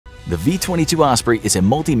The V-22 Osprey is a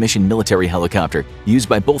multi-mission military helicopter used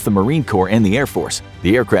by both the Marine Corps and the Air Force.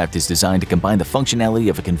 The aircraft is designed to combine the functionality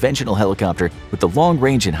of a conventional helicopter with the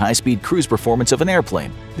long-range and high-speed cruise performance of an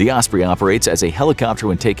airplane. The Osprey operates as a helicopter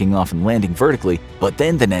when taking off and landing vertically, but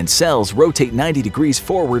then the nacelles rotate 90 degrees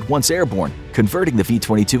forward once airborne, converting the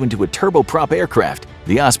V-22 into a turboprop aircraft.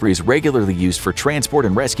 The Osprey is regularly used for transport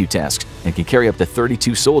and rescue tasks and can carry up to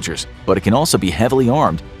 32 soldiers, but it can also be heavily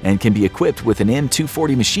armed and can be equipped with an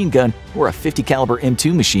M240 machine gun or a 50 caliber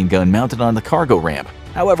M2 machine gun mounted on the cargo ramp.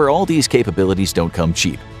 However, all these capabilities don't come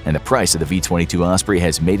cheap, and the price of the V-22 Osprey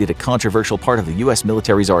has made it a controversial part of the U.S.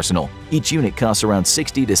 military's arsenal. Each unit costs around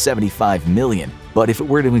 $60 to $75 million, but if it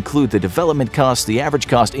were to include the development costs, the average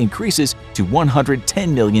cost increases to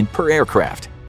 $110 million per aircraft.